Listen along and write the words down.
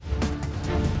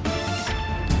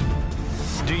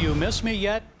you miss me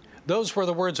yet? Those were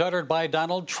the words uttered by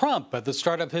Donald Trump at the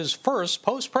start of his first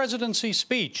post-presidency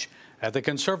speech at the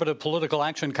Conservative Political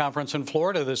Action Conference in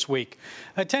Florida this week.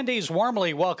 Attendees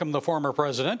warmly welcomed the former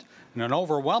president, and an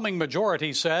overwhelming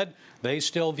majority said they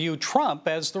still view Trump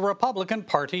as the Republican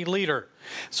Party leader.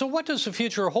 So what does the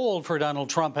future hold for Donald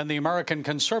Trump and the American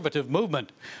conservative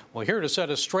movement? Well, here to set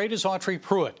us straight is Autry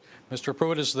Pruitt. Mr.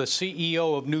 Pruitt is the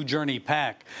CEO of New Journey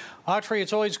PAC. Autry,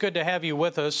 it's always good to have you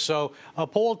with us. So a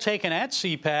poll taken at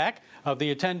CPAC of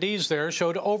the attendees there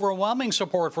showed overwhelming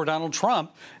support for Donald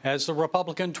Trump as the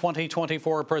Republican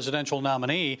 2024 presidential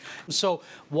nominee. So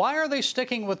why are they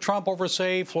sticking with Trump over,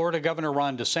 say, Florida Governor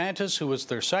Ron DeSantis, who was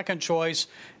their second choice,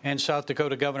 and South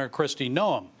Dakota Governor Kristi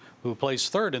Noem, who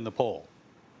placed third in the poll?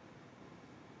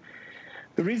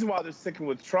 The reason why they're sticking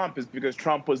with Trump is because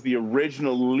Trump was the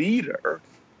original leader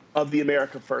of the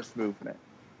America First movement.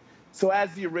 So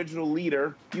as the original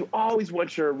leader, you always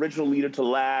want your original leader to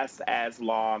last as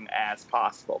long as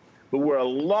possible. But we're a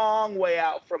long way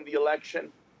out from the election.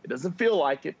 It doesn't feel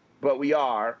like it, but we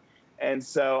are. And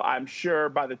so I'm sure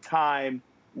by the time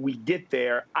we get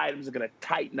there, items are going to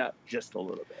tighten up just a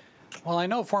little bit. Well, I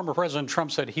know former President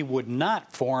Trump said he would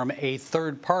not form a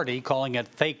third party, calling it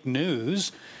fake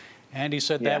news. And he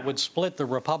said that would split the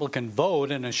Republican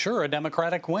vote and assure a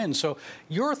Democratic win. So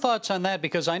your thoughts on that?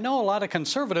 Because I know a lot of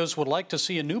conservatives would like to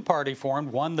see a new party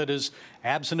formed, one that is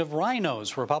absent of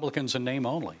rhinos, Republicans in name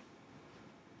only.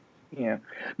 Yeah.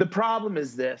 The problem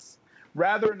is this.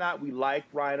 Rather or not we like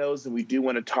rhinos and we do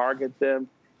want to target them,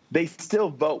 they still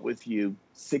vote with you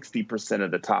 60%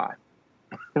 of the time,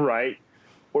 right?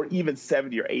 Or even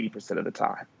 70 or 80% of the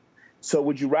time. So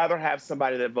would you rather have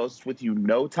somebody that votes with you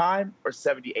no time or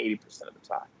 70, 80% of the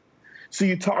time? So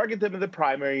you target them in the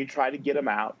primary, you try to get them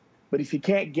out. But if you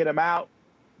can't get them out,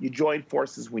 you join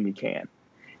forces when you can.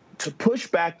 To push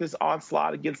back this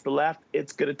onslaught against the left,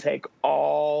 it's going to take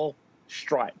all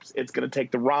stripes. It's going to take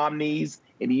the Romneys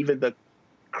and even the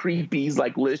creepies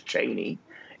like Liz Cheney,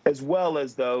 as well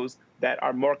as those that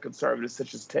are more conservative,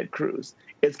 such as Ted Cruz.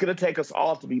 It's going to take us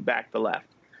all to be back the left.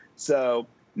 So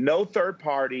no third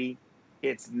party.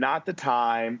 It's not the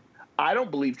time. I don't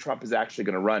believe Trump is actually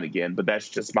going to run again, but that's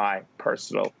just my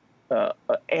personal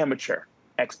amateur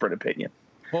expert opinion.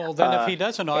 Well, then if he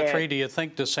doesn't, Autry, do you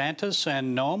think DeSantis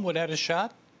and Noem would have a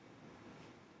shot?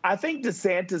 I think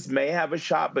DeSantis may have a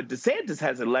shot, but DeSantis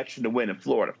has an election to win in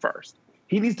Florida first.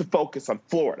 He needs to focus on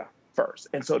Florida first,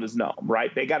 and so does Noem,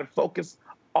 right? They got to focus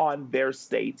on their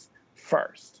states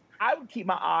first. I would keep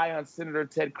my eye on Senator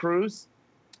Ted Cruz,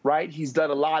 right? He's done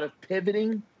a lot of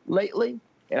pivoting lately,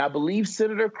 and I believe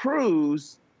Senator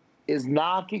Cruz is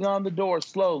knocking on the door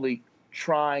slowly,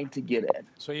 trying to get in.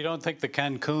 So you don't think the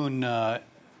Cancun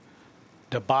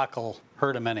debacle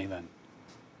hurt him any then?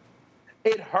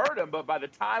 It hurt him, but by the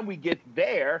time we get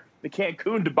there, the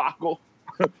Cancun debacle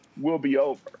will be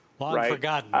over. Long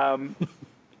forgotten.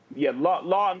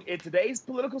 Long in today's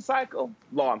political cycle,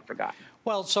 long forgotten.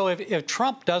 Well, so if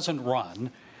Trump doesn't run,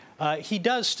 he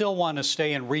does still want to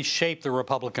stay and reshape the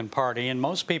Republican Party, and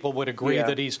most people would agree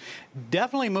that he's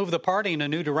definitely moved the party in a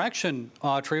new direction,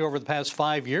 Autry, over the past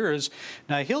 5 years.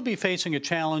 Now, he'll be facing a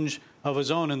challenge of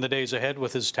his own in the days ahead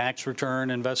with his tax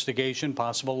return investigation,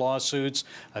 possible lawsuits,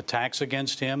 attacks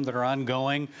against him that are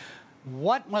ongoing.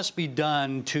 What must be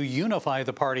done to unify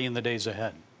the party in the days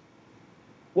ahead?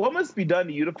 What must be done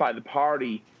to unify the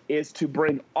party is to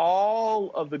bring all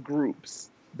of the groups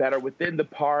that are within the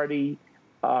party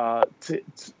to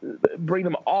bring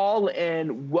them all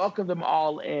in, welcome them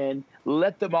all in,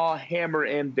 let them all hammer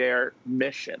in their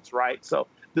missions, right? So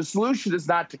the solution is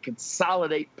not to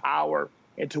consolidate power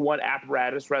into one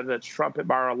apparatus, whether that's Trump at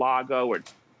Mar-a-Lago or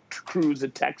Cruz in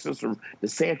Texas or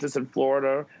DeSantis in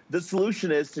Florida. The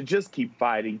solution is to just keep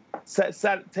fighting.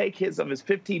 Take his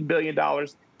 $15 billion,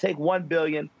 take $1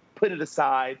 billion, put it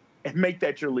aside, and make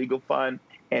that your legal fund.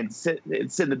 And send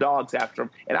the dogs after him.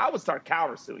 And I would start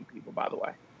countersuing people, by the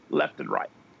way, left and right.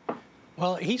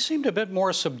 Well, he seemed a bit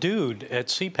more subdued at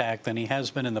CPAC than he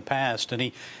has been in the past.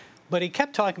 But he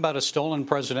kept talking about a stolen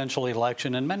presidential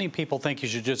election, and many people think he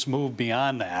should just move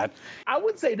beyond that. I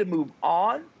would say to move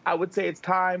on. I would say it's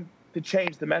time to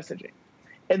change the messaging.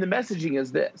 And the messaging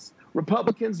is this.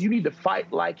 Republicans, you need to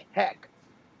fight like heck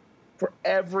for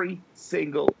every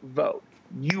single vote.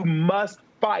 You must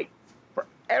fight for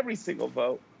every single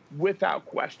vote without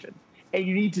question. And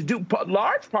you need to do a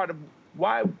large part of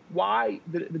why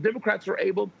the Democrats were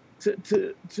able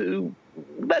to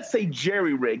let's say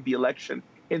jerry-rig the election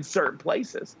in certain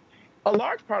places. A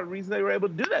large part of the reason they were able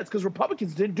to do that is because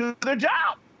Republicans didn't do their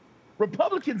job.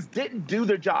 Republicans didn't do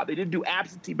their job. They didn't do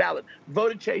absentee ballot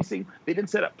voter chasing. They didn't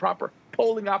set up proper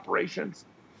polling operations,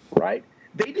 right?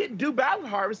 They didn't do ballot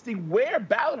harvesting where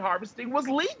ballot harvesting was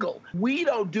legal. We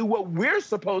don't do what we're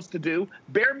supposed to do,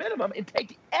 bare minimum, and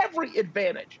take every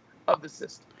advantage of the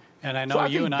system. And I know so I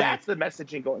you think and that's the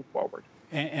messaging going forward.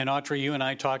 And Autry, you and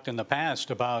I talked in the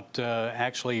past about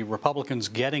actually Republicans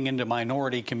getting into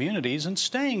minority communities and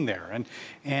staying there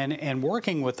and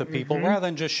working with the people rather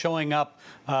than just showing up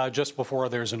just before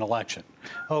there's an election.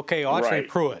 Okay, Autry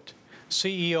Pruitt,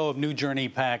 CEO of New Journey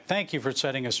PAC. Thank you for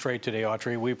setting us straight today,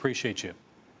 Autry. We appreciate you.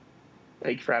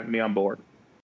 Thank you for having me on board.